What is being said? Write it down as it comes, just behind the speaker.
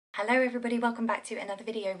Hello everybody, welcome back to another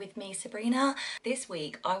video with me, Sabrina. This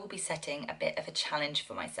week I will be setting a bit of a challenge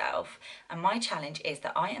for myself, and my challenge is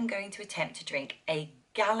that I am going to attempt to drink a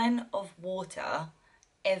gallon of water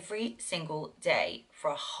every single day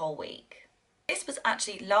for a whole week. This was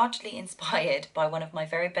actually largely inspired by one of my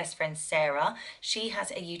very best friends, Sarah. She has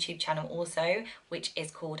a YouTube channel also, which is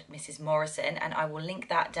called Mrs. Morrison, and I will link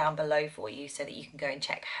that down below for you so that you can go and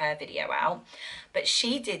check her video out. But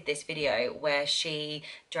she did this video where she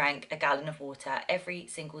drank a gallon of water every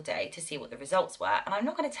single day to see what the results were. And I'm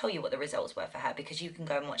not going to tell you what the results were for her because you can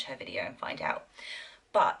go and watch her video and find out.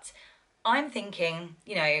 But I'm thinking,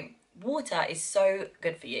 you know, water is so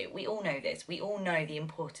good for you. We all know this. We all know the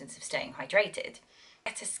importance of staying hydrated.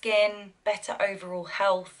 Better skin, better overall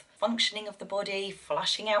health, functioning of the body,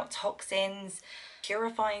 flushing out toxins,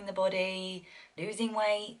 purifying the body, losing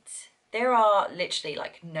weight. There are literally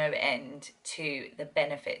like no end to the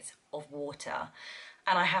benefits of water.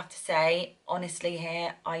 And I have to say, honestly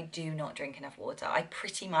here, I do not drink enough water. I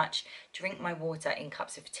pretty much drink my water in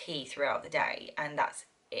cups of tea throughout the day, and that's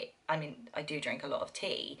it. I mean, I do drink a lot of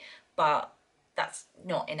tea, but that's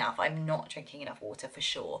not enough. I'm not drinking enough water for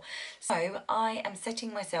sure. So I am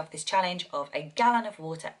setting myself this challenge of a gallon of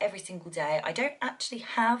water every single day. I don't actually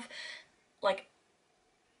have like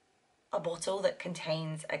a bottle that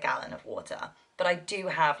contains a gallon of water, but I do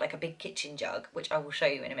have like a big kitchen jug, which I will show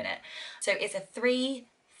you in a minute. So it's a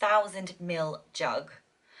 3,000 ml jug,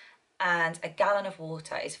 and a gallon of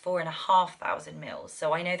water is 4,500 mils.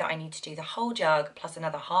 So I know that I need to do the whole jug plus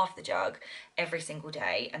another half the jug every single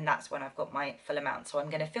day, and that's when I've got my full amount. So I'm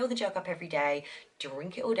going to fill the jug up every day,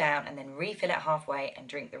 drink it all down, and then refill it halfway and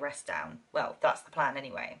drink the rest down. Well, that's the plan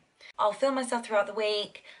anyway. I'll film myself throughout the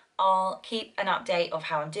week. I'll keep an update of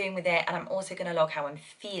how I'm doing with it, and I'm also going to log how I'm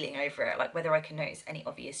feeling over it, like whether I can notice any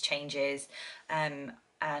obvious changes. And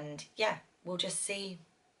yeah, we'll just see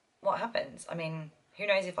what happens. I mean, who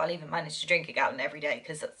knows if I'll even manage to drink a gallon every day,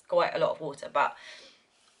 because that's quite a lot of water, but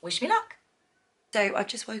wish me luck. So I've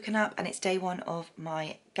just woken up and it's day one of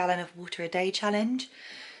my gallon of water a day challenge.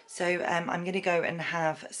 So I'm going to go and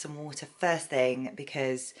have some water first thing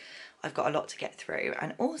because I've got a lot to get through,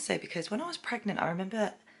 and also because when I was pregnant I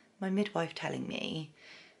remember my midwife telling me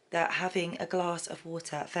that having a glass of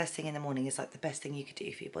water first thing in the morning is like the best thing you could do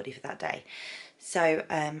for your body for that day. So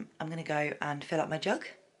I'm going to go and fill up my jug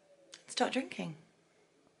and start drinking.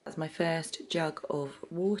 That's my first jug of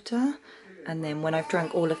water, and then when I've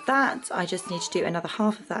drunk all of that I just need to do another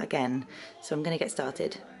half of that again. So I'm going to get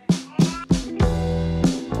started.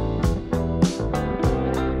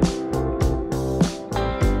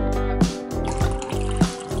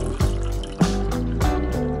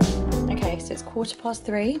 Okay, so it's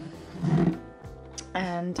 3:15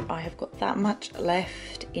 and I have got that much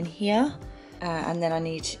left in here. And then I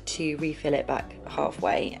need to refill it back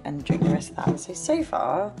halfway and drink the rest of that. So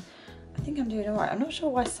far, I think I'm doing all right. I'm not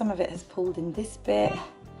sure why some of it has pulled in this bit,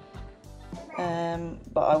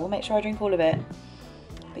 but I will make sure I drink all of it.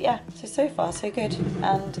 But yeah, so far so good.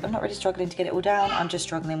 And I'm not really struggling to get it all down. I'm just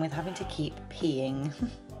struggling with having to keep peeing.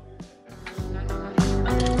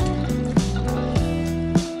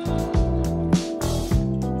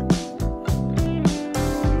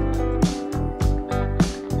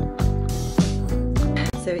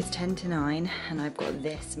 So it's 10 to 9 and I've got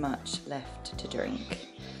this much left to drink.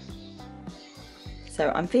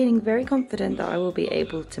 So I'm feeling very confident that I will be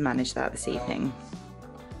able to manage that this evening.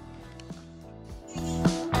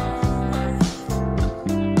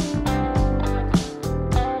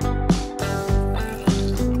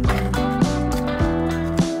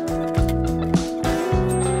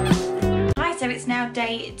 Hi, so it's now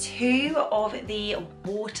day 2 of the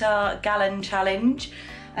water gallon challenge.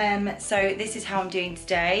 So this is how I'm doing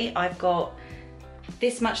today. I've got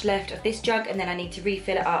this much left of this jug, and then I need to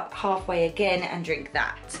refill it up halfway again and drink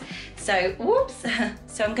that. So, whoops.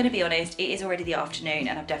 So I'm going to be honest, it is already the afternoon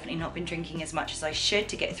and I've definitely not been drinking as much as I should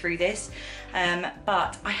to get through this.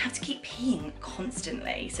 But I have to keep peeing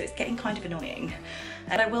constantly, so it's getting kind of annoying.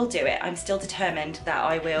 And I will do it. I'm still determined that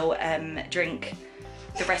I will drink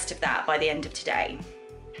the rest of that by the end of today.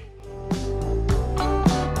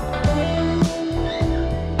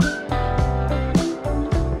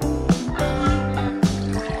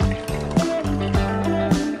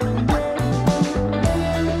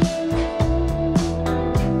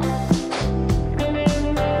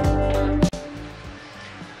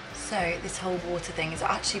 This whole water thing is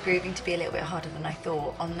actually proving to be a little bit harder than I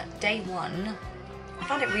thought. On day 1, I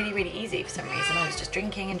found it really, really easy for some reason. I was just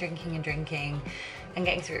drinking and drinking and drinking and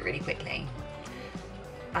getting through it really quickly.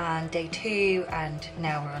 And day 2, and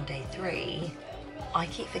now we're on day 3, I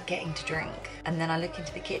keep forgetting to drink. And then I look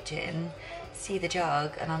into the kitchen see the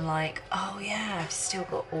jug and I'm like, oh yeah, I've still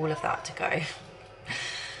got all of that to go.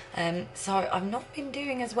 So I've not been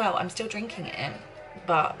doing as well. I'm still drinking it,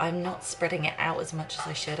 but I'm not spreading it out as much as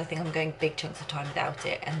I should. I think I'm going big chunks of time without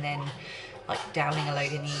it and then like downing a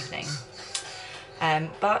load in the evening.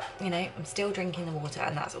 But you know, I'm still drinking the water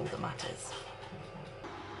and that's all that matters.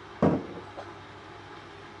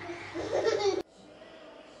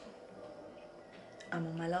 I'm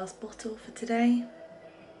on my last bottle for today.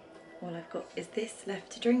 All I've got is this left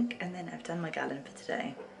to drink and then I've done my gallon for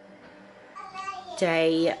today.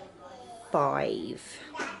 Day 5.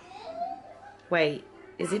 Wait,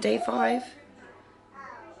 is it day 5?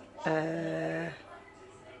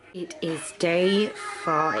 It is day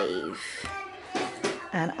 5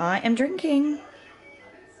 and I am drinking.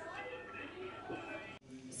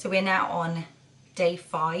 So we're now on day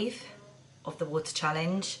 5 of the water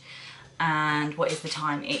challenge. And what is the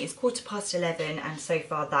time? It is 11:15 and so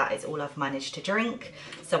far that is all I've managed to drink.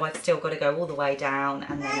 So I've still got to go all the way down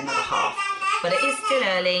and then another half. But it is still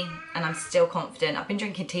early and I'm still confident. I've been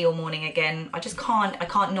drinking tea all morning again. I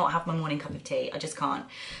can't not have my morning cup of tea. I just can't.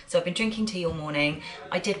 So I've been drinking tea all morning.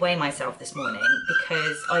 I did weigh myself this morning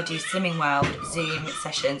because I do Slimming World Zoom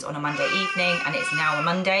sessions on a Monday evening and it's now a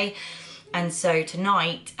Monday. And so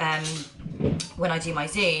tonight, when I do my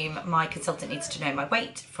Zoom, my consultant needs to know my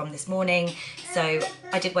weight from this morning. So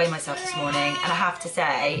I did weigh myself this morning and I have to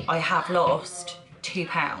say I have lost 2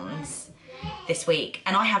 pounds this week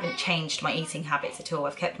and I haven't changed my eating habits at all.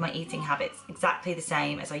 I've kept my eating habits exactly the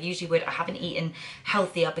same as I usually would. I haven't eaten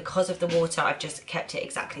healthier because of the water. I've just kept it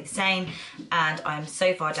exactly the same and I'm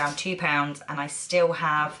so far down 2 pounds and I still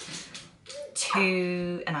have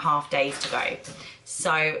 2.5 days to go.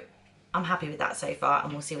 So I'm happy with that so far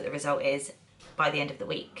and we'll see what the result is by the end of the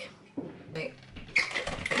week.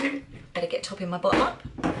 Better get topping my bottle up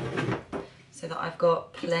so that I've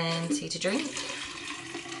got plenty to drink.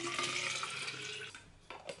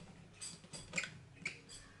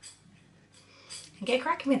 And get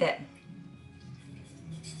cracking with it.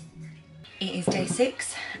 It is day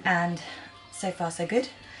 6 and so far so good.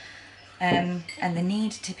 And the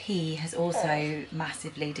need to pee has also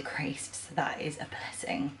massively decreased, so that is a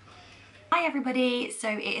blessing. Hi everybody, so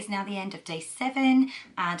it is now the end of day 7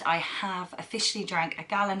 and I have officially drank a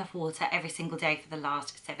gallon of water every single day for the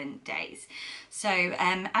last 7 days. So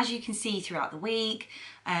as you can see throughout the week,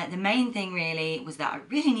 the main thing really was that I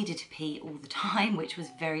really needed to pee all the time, which was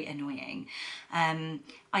very annoying.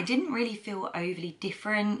 I didn't really feel overly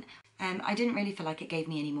different. I didn't really feel like it gave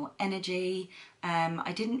me any more energy.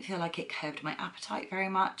 I didn't feel like it curbed my appetite very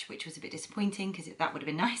much, which was a bit disappointing because that would have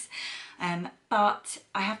been nice. But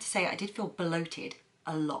I have to say I did feel bloated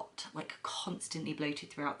a lot, like constantly bloated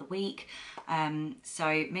throughout the week.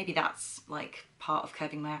 So maybe that's like part of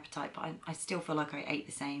curbing my appetite, but I still feel like I ate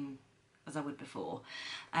the same as I would before.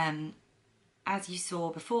 As you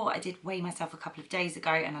saw before, I did weigh myself a couple of days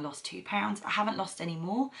ago and I lost 2 pounds. I haven't lost any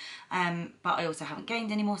more, but I also haven't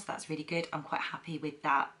gained any more, so that's really good. I'm quite happy with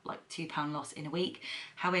that, like £2 loss in a week.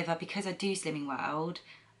 However, because I do Slimming World,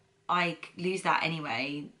 I lose that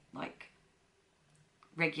anyway, like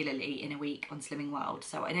regularly in a week on Slimming World.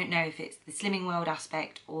 So I don't know if it's the Slimming World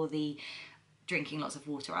aspect or the drinking lots of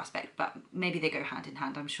water aspect, but maybe they go hand in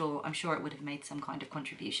hand. I'm sure it would have made some kind of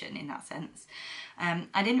contribution in that sense.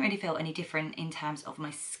 I didn't really feel any different in terms of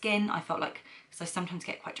my skin. I felt like, because I sometimes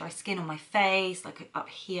get quite dry skin on my face, like up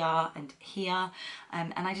here and here,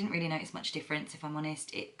 and I didn't really notice much difference, if I'm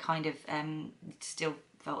honest. It kind of still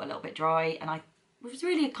felt a little bit dry, and I was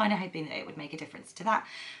really kind of hoping that it would make a difference to that,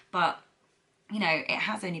 but you know, it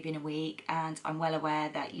has only been a week and I'm well aware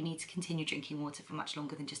that you need to continue drinking water for much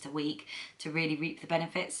longer than just a week to really reap the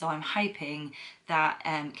benefits. So I'm hoping that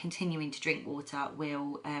continuing to drink water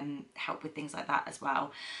will help with things like that as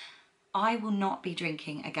well. I will not be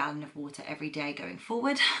drinking a gallon of water every day going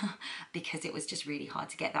forward because it was just really hard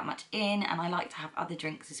to get that much in, and I like to have other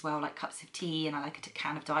drinks as well, like cups of tea, and I like a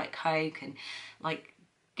can of Diet Coke, and like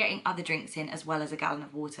getting other drinks in as well as a gallon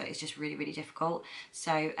of water is just really, really difficult.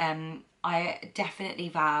 So I definitely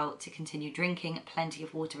vow to continue drinking plenty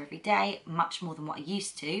of water every day, much more than what I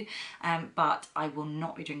used to, but I will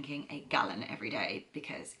not be drinking a gallon every day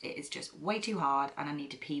because it is just way too hard and I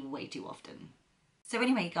need to pee way too often. So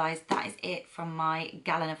anyway guys, that is it from my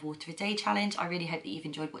gallon of water a day challenge. I really hope that you've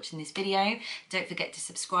enjoyed watching this video. Don't forget to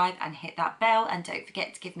subscribe and hit that bell, and don't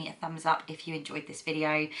forget to give me a thumbs up if you enjoyed this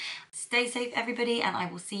video. Stay safe everybody, and I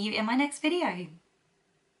will see you in my next video.